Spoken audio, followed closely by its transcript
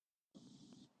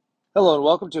Hello and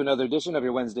welcome to another edition of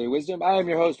your Wednesday Wisdom. I am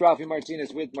your host, Rafi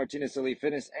Martinez with Martinez Elite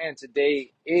Fitness, and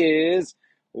today is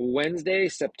Wednesday,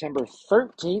 September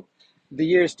 13th. The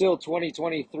year is still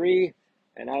 2023,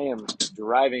 and I am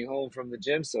driving home from the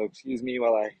gym, so excuse me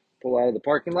while I pull out of the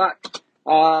parking lot.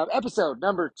 Episode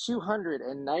number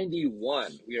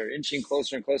 291. We are inching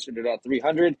closer and closer to about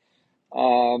 300,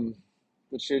 um,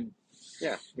 which should,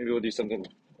 yeah, maybe we'll do something.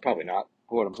 Probably not.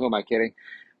 Who am I kidding?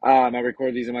 I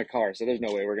record these in my car, so there's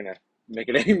no way we're gonna make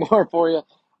it any more for you.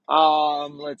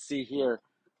 Let's see here.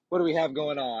 What do we have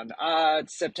going on?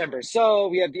 It's September, so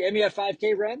we have the MEF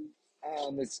 5K run.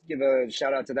 Let's give a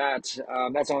shout out to that.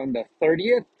 That's on the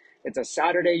 30th. It's a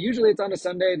Saturday. Usually it's on a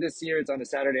Sunday. This year it's on a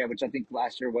Saturday, which I think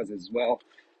last year was as well.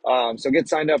 So get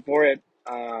signed up for it.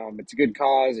 It's a good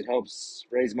cause. It helps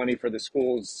raise money for the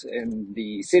schools in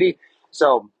the city.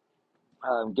 So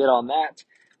get on that.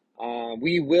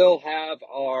 We will have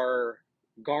our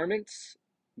garments.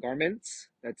 Garments.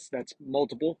 That's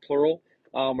multiple, plural.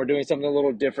 We're doing something a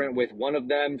little different with one of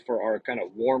them for our kind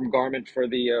of warm garment for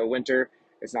the winter.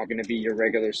 It's not going to be your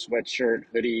regular sweatshirt,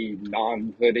 hoodie,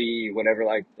 non-hoodie, whatever,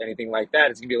 like anything like that.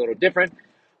 It's going to be a little different.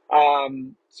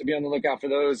 So be on the lookout for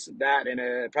those, that,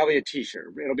 and probably a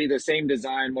t-shirt. It'll be the same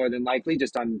design more than likely,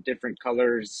 just on different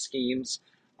colors, schemes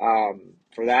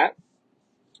for that.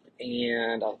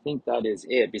 And I think that is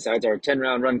it, besides our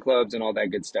 10-round run clubs and all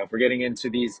that good stuff. We're getting into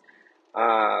these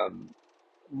um,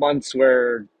 months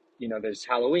where, there's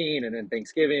Halloween and then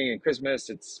Thanksgiving and Christmas.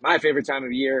 It's my favorite time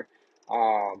of year.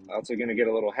 Also going to get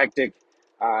a little hectic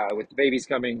with the babies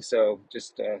coming. So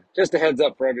just a heads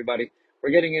up for everybody. We're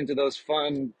getting into those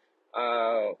fun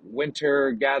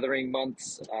winter gathering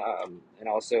months. And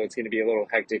also it's going to be a little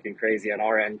hectic and crazy on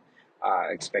our end,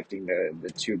 expecting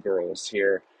the two girls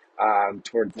here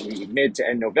towards the mid to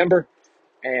end November.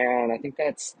 And I think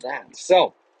that's that.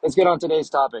 So let's get on today's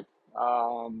topic.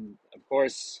 Of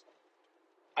course,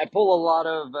 I pull a lot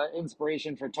of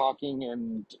inspiration for talking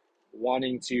and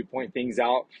wanting to point things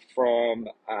out from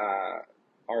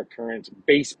our current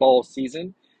baseball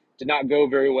season. Did not go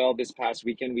very well this past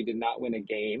weekend. We did not win a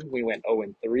game. We went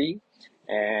 0-3.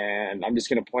 And I'm just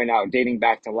going to point out, dating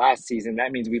back to last season,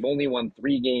 that means we've only won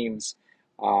 3 games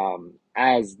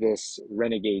as this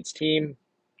Renegades team.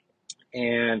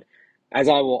 And as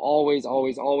I will always,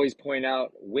 always, always point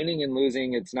out, winning and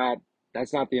losing, that's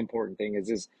not the important thing. It's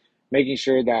just making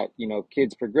sure that,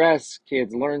 kids progress,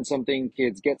 kids learn something,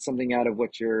 kids get something out of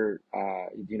what you're,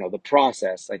 the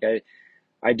process. Like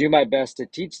I do my best to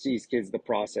teach these kids the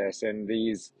process and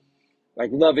these,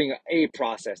 like loving a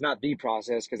process, not the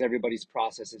process, because everybody's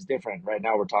process is different. Right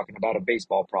now we're talking about a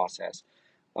baseball process.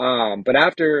 But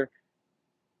after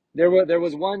there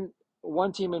was one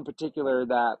team in particular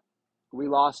that we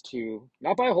lost to,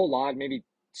 not by a whole lot, maybe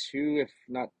two, if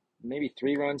not maybe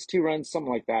 3 runs, 2 runs,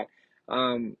 something like that.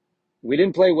 We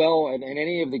didn't play well in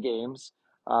any of the games.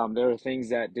 There were things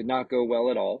that did not go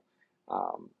well at all.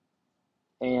 Um,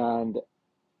 and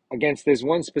against this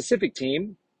one specific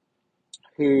team,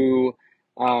 who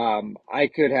I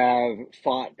could have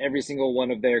fought every single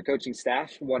one of their coaching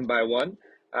staff one by one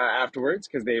afterwards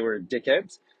because they were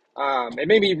dickheads. It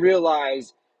made me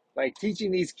realize, like, teaching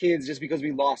these kids just because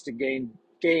we lost a game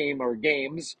or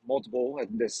games, multiple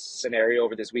in this scenario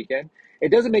over this weekend, it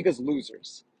doesn't make us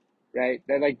losers, right?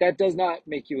 That does not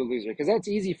make you a loser, because that's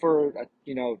easy for a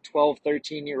 12,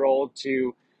 13-year-old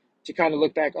to kind of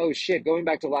look back. Oh shit, going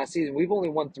back to last season, we've only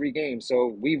won 3 games,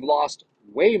 so we've lost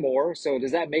way more. So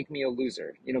does that make me a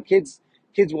loser? Kids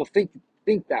will think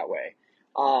that way.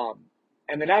 Um,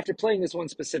 and then after playing this one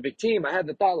specific team, I had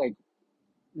the thought, like,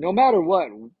 no matter what,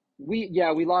 we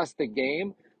lost the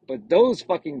game, but those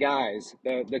fucking guys,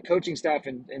 the coaching staff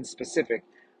in specific,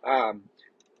 um,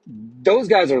 those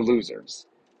guys are losers,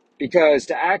 because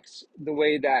to act the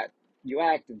way that you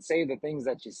act and say the things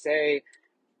that you say,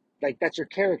 like, that's your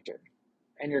character,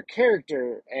 and your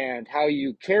character and how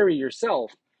you carry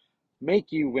yourself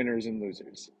make you winners and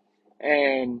losers.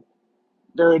 And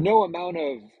there are no amount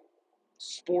of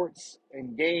sports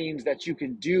and games that you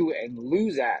can do and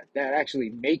lose at that actually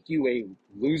make you a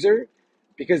loser,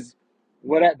 because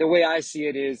the way I see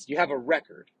it is, you have a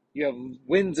record. You have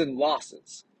wins and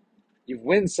losses. You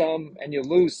win some and you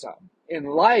lose some. In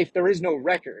life, there is no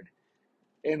record.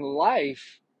 In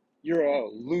life, you're a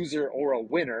loser or a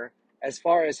winner as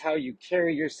far as how you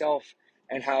carry yourself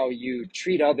and how you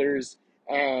treat others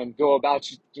and go about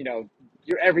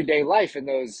your everyday life in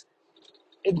those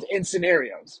in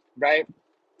scenarios, right?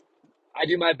 I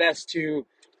do my best to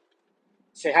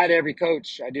say hi to every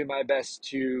coach. I do my best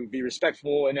to be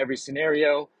respectful in every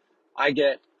scenario. I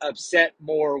get upset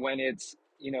more when it's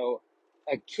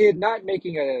a kid not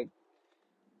making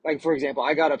like for example,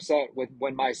 I got upset with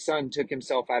when my son took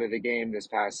himself out of the game this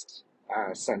past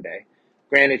Sunday.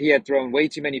 Granted, he had thrown way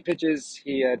too many pitches.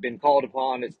 He had been called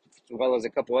upon, as well as a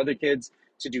couple other kids,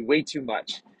 to do way too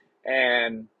much,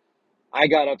 and I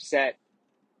got upset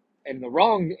in the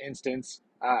wrong instance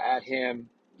at him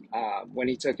when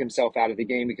he took himself out of the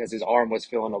game because his arm was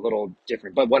feeling a little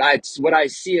different. But what I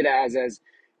see it as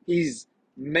he's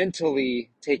mentally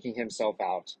taking himself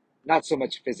out, not so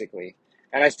much physically.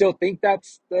 And I still think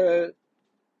that's the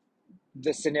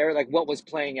scenario, like what was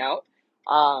playing out.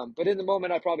 But in the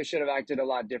moment, I probably should have acted a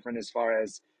lot different as far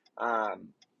as um,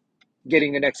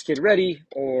 getting the next kid ready,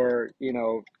 or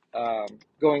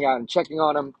going out and checking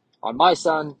on him, on my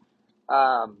son.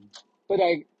 Um, but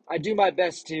I do my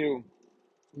best to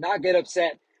not get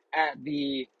upset at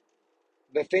the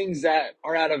things that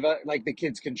are out of like the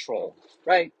kid's control.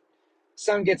 Right?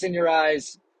 Sun gets in your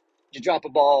eyes, you drop a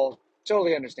ball.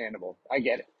 Totally understandable. I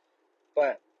get it.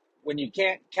 But when you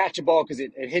can't catch a ball because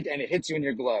it hits you in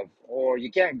your glove, or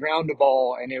you can't ground a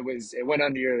ball and it went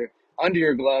under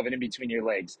your glove and in between your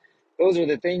legs, those are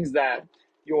the things that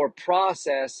your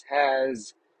process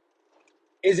has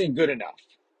isn't good enough.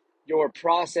 Your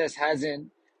process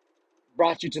hasn't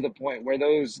brought you to the point where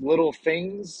those little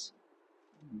things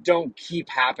don't keep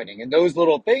happening, and those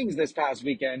little things this past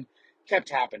weekend kept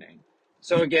happening.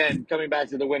 So again, coming back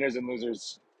to the winners and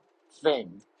losers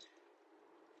thing,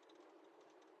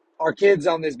 our kids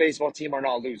on this baseball team are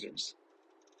not losers.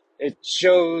 It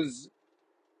shows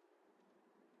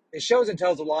and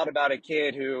tells a lot about a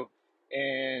kid who,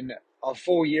 in a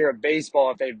full year of baseball,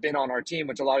 if they've been on our team,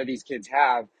 which a lot of these kids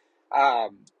have,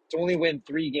 to only win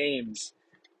 3 games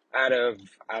out of,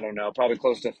 I don't know, probably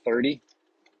close to 30,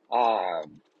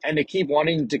 and to keep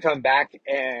wanting to come back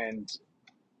and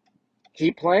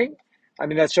keep playing. I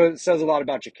mean, says a lot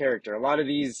about your character. A lot of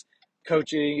these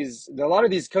coaching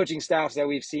staffs that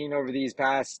we've seen over this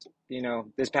past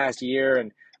year,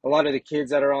 and a lot of the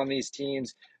kids that are on these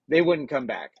teams, they wouldn't come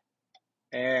back.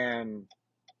 And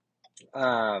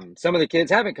some of the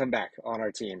kids haven't come back on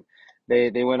our team.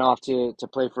 They went off to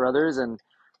play for others, and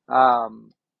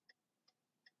um,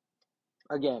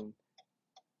 again,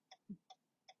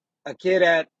 a kid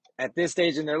at this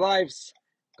stage in their lives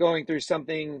going through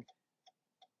something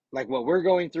like what we're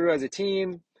going through as a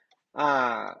team,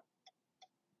 uh,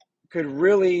 could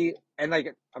really, and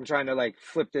like I'm trying to like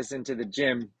flip this into the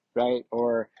gym, right?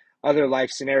 Or other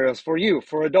life scenarios for you,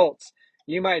 for adults.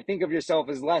 You might think of yourself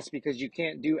as less because you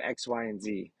can't do X, Y, and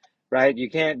Z, right? You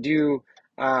can't do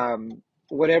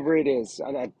whatever it is.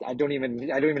 I don't even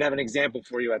have an example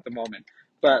for you at the moment.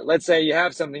 But let's say you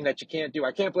have something that you can't do.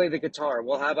 I can't play the guitar.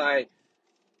 Well, have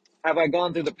I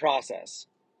gone through the process?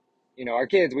 Our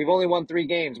kids, we've only won 3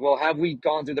 games. Well, have we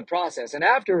gone through the process? And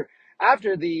after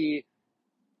the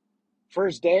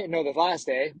first day, no, the last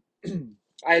day,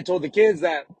 I had told the kids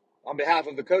that, on behalf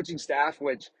of the coaching staff,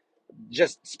 which,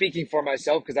 just speaking for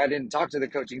myself, because I didn't talk to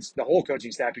the whole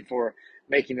coaching staff before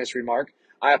making this remark,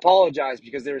 I apologize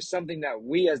because there is something that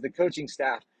we as the coaching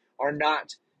staff are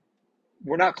not,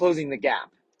 we're not closing the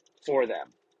gap for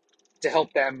them to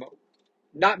help them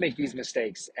not make these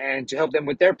mistakes and to help them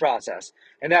with their process.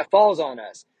 And that falls on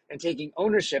us, and taking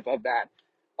ownership of that,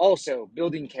 also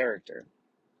building character,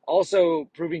 also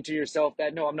proving to yourself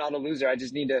that, no, I'm not a loser. I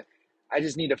just need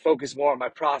to focus more on my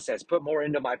process, put more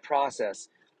into my process,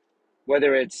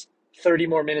 whether it's 30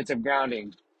 more minutes of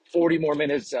grounding, 40 more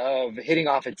minutes of hitting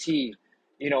off a tee,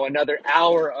 another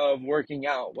hour of working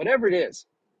out, whatever it is,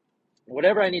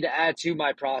 whatever I need to add to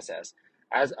my process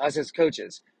as us as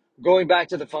coaches, going back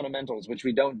to the fundamentals, which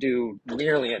we don't do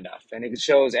nearly enough. And it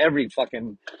shows every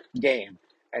fucking game,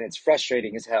 and it's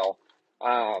frustrating as hell.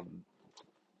 Um,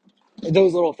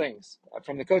 those little things,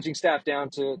 from the coaching staff down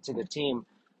to the team,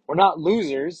 we're not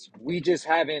losers. We just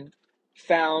haven't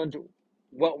found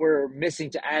what we're missing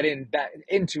to add in back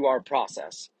into our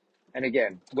process. And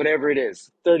again, whatever it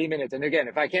is, 30 minutes. And again,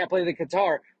 if I can't play the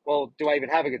guitar, well, do I even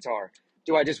have a guitar?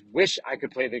 Do I just wish I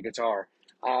could play the guitar?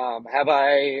 Have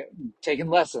I taken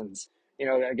lessons?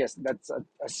 I guess that's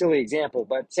a silly example,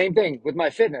 but same thing with my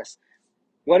fitness.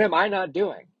 What am I not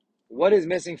doing? What is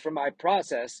missing from my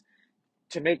process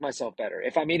to make myself better?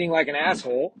 If I'm eating like an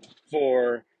asshole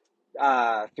for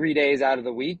 3 days out of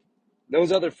the week,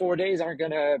 those other 4 days I'm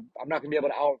not gonna be able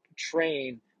to out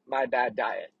train my bad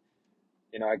diet.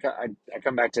 I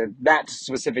come back to that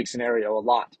specific scenario a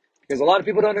lot because a lot of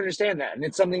people don't understand that. And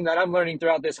it's something that I'm learning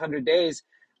throughout this 100 days,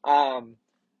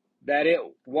 that it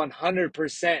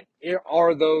 100%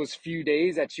 are those few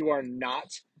days that you are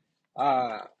not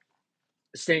uh,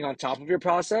 staying on top of your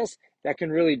process that can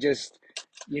really just,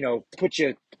 put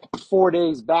you 4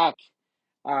 days back,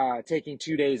 taking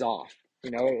 2 days off.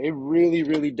 You know, it really,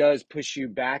 really does push you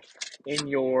back in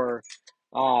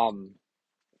um,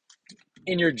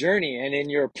 your journey and in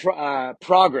your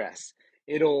progress.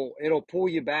 It'll pull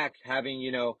you back having,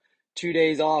 2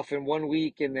 days off in one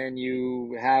week, and then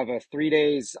you have a 3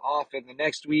 days off in the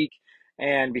next week,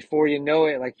 and before you know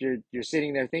it, like you're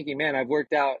sitting there thinking, man, I've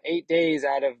worked out 8 days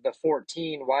out of the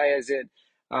 14. Why is it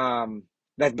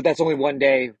but that's only one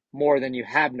day more than you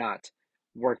have not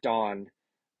worked on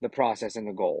the process and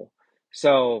the goal.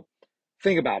 So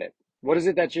think about it. What is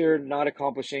it that you're not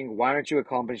accomplishing? Why aren't you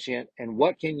accomplishing it? And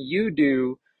what can you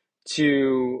do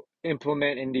to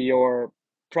implement into your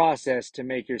process to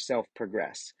make yourself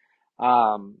progress?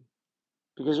 Um,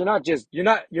 because you're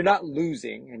not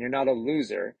losing, and you're not a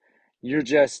loser. You're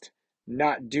just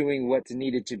not doing what's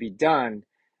needed to be done,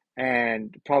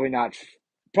 and probably not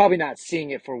seeing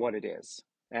it for what it is.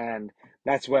 And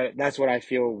that's what I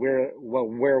feel where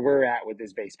we're at with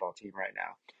this baseball team right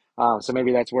now. So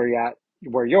maybe that's where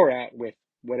you're at with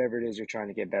whatever it is you're trying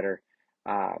to get better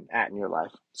at in your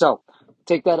life. So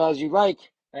take that as you like.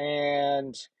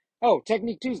 And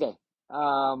Technique Tuesday.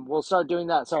 We'll start doing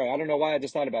that. Sorry, I don't know why I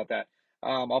just thought about that.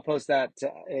 I'll post that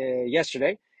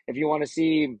yesterday. If you want to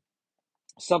see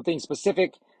something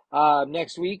specific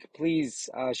next week, please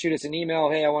shoot us an email.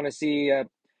 Hey, I want to see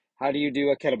how do you do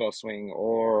a kettlebell swing,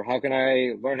 or how can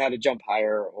I learn how to jump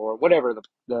higher, or whatever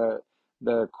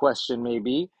the question may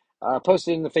be. Post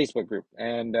it in the Facebook group,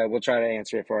 and we'll try to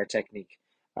answer it for our technique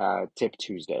tip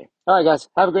Tuesday. All right, guys,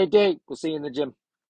 have a great day. We'll see you in the gym.